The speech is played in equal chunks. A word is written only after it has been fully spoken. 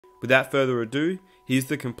Without further ado, here's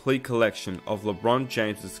the complete collection of LeBron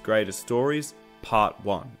James's greatest stories, Part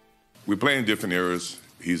 1. We play in different eras.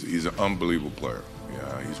 He's an unbelievable player.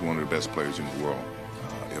 Yeah, he's one of the best players in the world,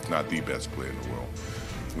 if not the best player in the world.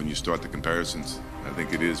 When you start the comparisons, I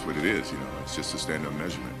think it is what it is. It's just a standard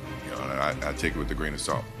measurement. And I take it with a grain of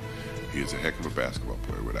salt. He is a heck of a basketball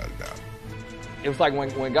player, without a doubt. It was like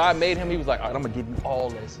when God made him, he was like, all right, I'm gonna give you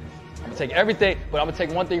all this. I'm gonna take everything, but I'm gonna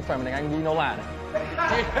take one thing from it. I ain't gonna give you no line. But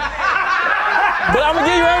I'm gonna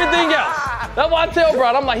give you everything else. That's why I tell bro,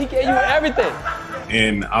 I'm like, he gave you everything.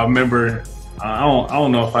 And I remember, I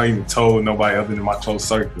don't know if I even told nobody other than my close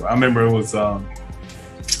circle. I remember it was a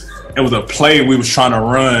play we was trying to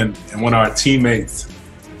run, and one of our teammates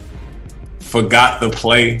forgot the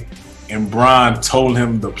play, and Bron told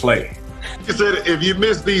him the play. He said, if you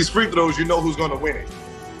miss these free throws, you know who's going to win it.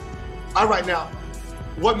 All right, now,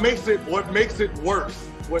 what makes it worse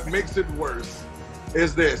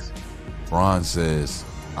is this. Bron says,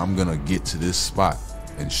 I'm going to get to this spot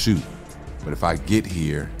and shoot. But if I get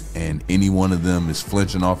here and any one of them is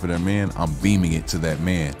flinching off of their man, I'm beaming it to that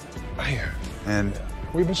man. And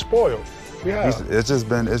we've been spoiled. Yeah. It's just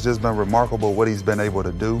been remarkable what he's been able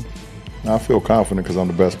to do. I feel confident because I'm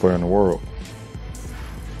the best player in the world.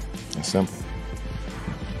 It's simple.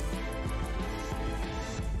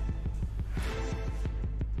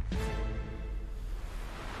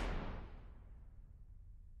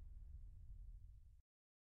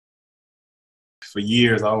 For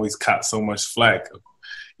years, I always caught so much flack,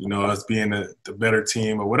 us being the better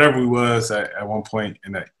team or whatever we was at one point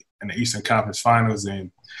in the Eastern Conference Finals,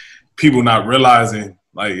 and people not realizing,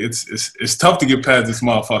 like, it's tough to get past this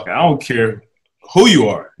motherfucker. I don't care who you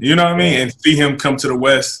are, you know what I mean? And see him come to the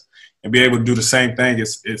West and be able to do the same thing,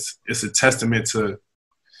 it's a testament to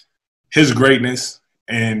his greatness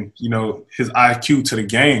and, his IQ to the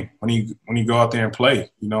game when he go out there and play.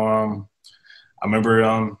 I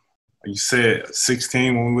remember, like you said,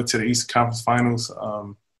 16 when we went to the Eastern Conference Finals,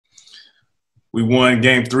 we won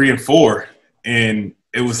game 3 and 4, and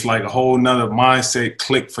it was like a whole nother mindset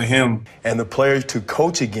click for him. And the players to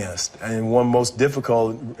coach against, and one most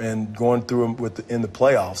difficult and going through in the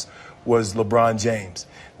playoffs was LeBron James.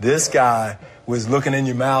 This guy was looking in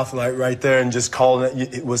your mouth like right there and just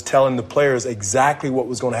it was telling the players exactly what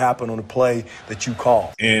was going to happen on the play that you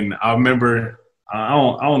called. And I remember, I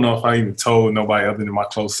don't know if I even told nobody other than my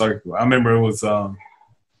close circle. I remember it was a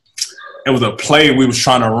play we was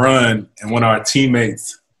trying to run, and one of our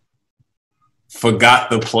teammates forgot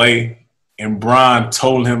the play, and Bron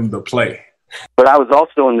told him the play. But I was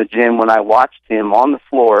also in the gym when I watched him on the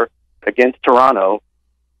floor against Toronto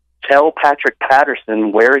tell Patrick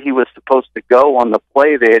Patterson where he was supposed to go on the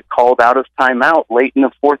play they had called out of timeout late in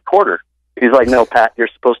the fourth quarter. He's like, no, Pat, you're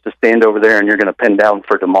supposed to stand over there and you're going to pin down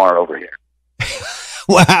for DeMar over here.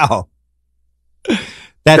 Wow.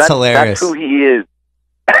 That's hilarious. That's who he is.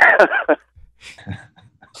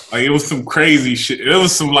 Like, it was some crazy shit. It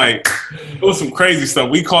was some crazy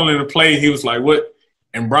stuff. We called it a play. He was like, what?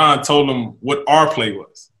 And Bron told him what our play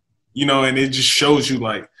was, and it just shows you,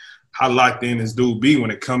 like, how locked in this dude be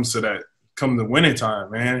when it comes to the winning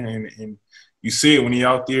time, man. And you see it when he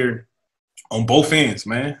out there on both ends,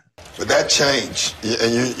 man. But that changed,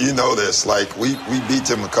 and you know this. Like, we beat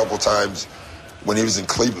him a couple times when he was in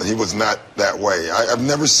Cleveland. He was not that way. I've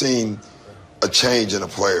never seen a change in a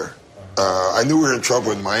player. I knew we were in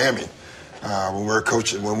trouble in Miami when we were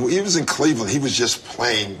coaching. When he was in Cleveland, he was just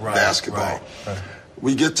playing basketball. Right.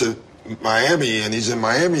 We get to Miami, and he's in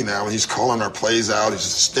Miami now, and he's calling our plays out. He's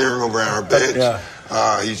staring over at our bench.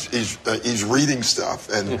 He's reading stuff,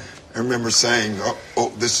 and I remember saying,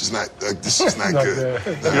 "Oh, this is not good."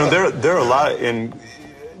 There are a lot, and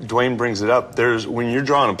Dwayne brings it up. When you're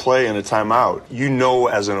drawing a play in a timeout,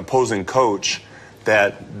 as an opposing coach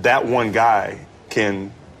that one guy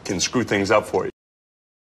can screw things up for you.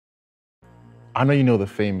 I know you know the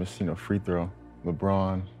famous, free throw,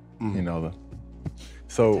 LeBron.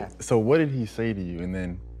 So what did he say to you? And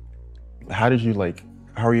then how are you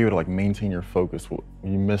able to maintain your focus when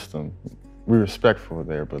you missed him? We were respectful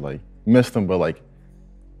there, but missed him, but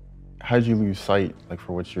how did you lose sight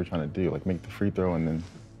for what you were trying to do? Make the free throw and then.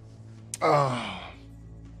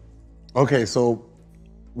 Okay, so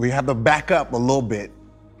we have to back up a little bit.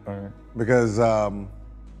 All right. Because I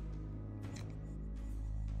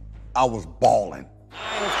was balling.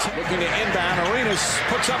 Looking to inbound, Arenas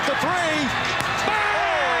puts up the three.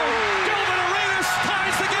 Bang! Gilbert Arenas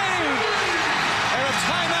ties the game. And a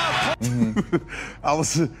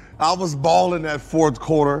timeout. I was balling that fourth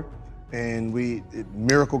quarter, and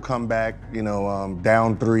miracle comeback.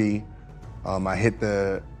 Down 3. I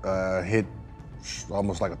hit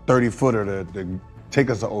almost like a 30-footer to take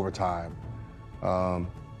us to overtime.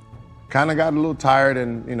 Kind of got a little tired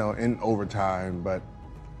in overtime, but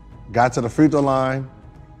got to the free throw line.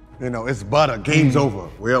 It's butter. Game's over.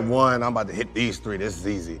 We're up 1. I'm about to hit these 3. This is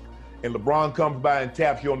easy. And LeBron comes by and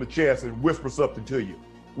taps you on the chest and whispers something to you.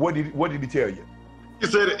 What did he tell you? He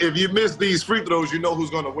said, if you miss these free throws, you know who's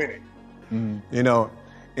going to win it.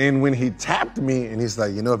 And when he tapped me and he's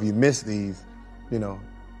like, if you miss these,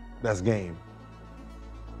 that's game.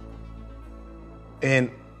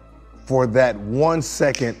 And for that 1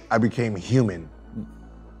 second, I became human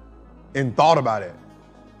and thought about it.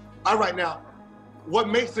 All right, now, what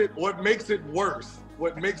makes it worse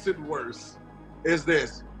is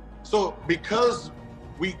this. So because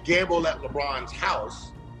we gamble at LeBron's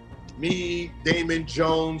house, me, Damon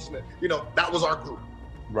Jones, that was our group.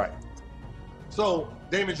 Right. So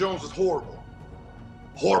Damon Jones was horrible.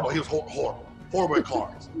 Horrible. He was horrible. Horrible at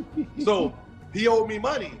cards. So he owed me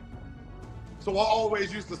money. So I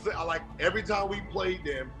always used to say, every time we played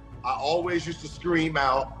them, I always used to scream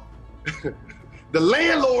out, the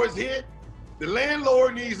landlord's here. The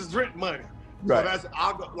landlord needs his rent money. Right. So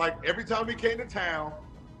every time we came to town,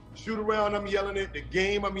 shoot around, I'm yelling it. The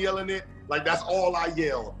game, I'm yelling it. That's all I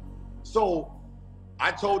yell. So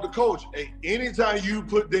I told the coach, hey, anytime you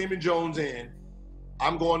put Damon Jones in,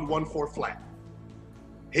 I'm going 1-4 flat.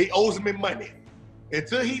 He owes me money.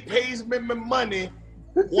 Until he pays me my money,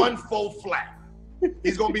 1-4 flat.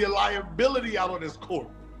 He's going to be a liability out on this court.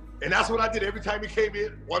 And that's what I did every time he came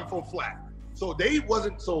in, 1-4 flat. So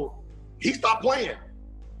he stopped playing.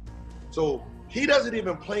 So he doesn't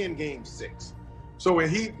even play in game 6. So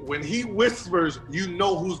when he whispers, you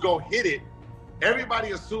know who's going to hit it,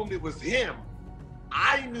 everybody assumed it was him.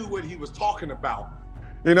 I knew what he was talking about.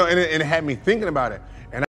 And it had me thinking about it. And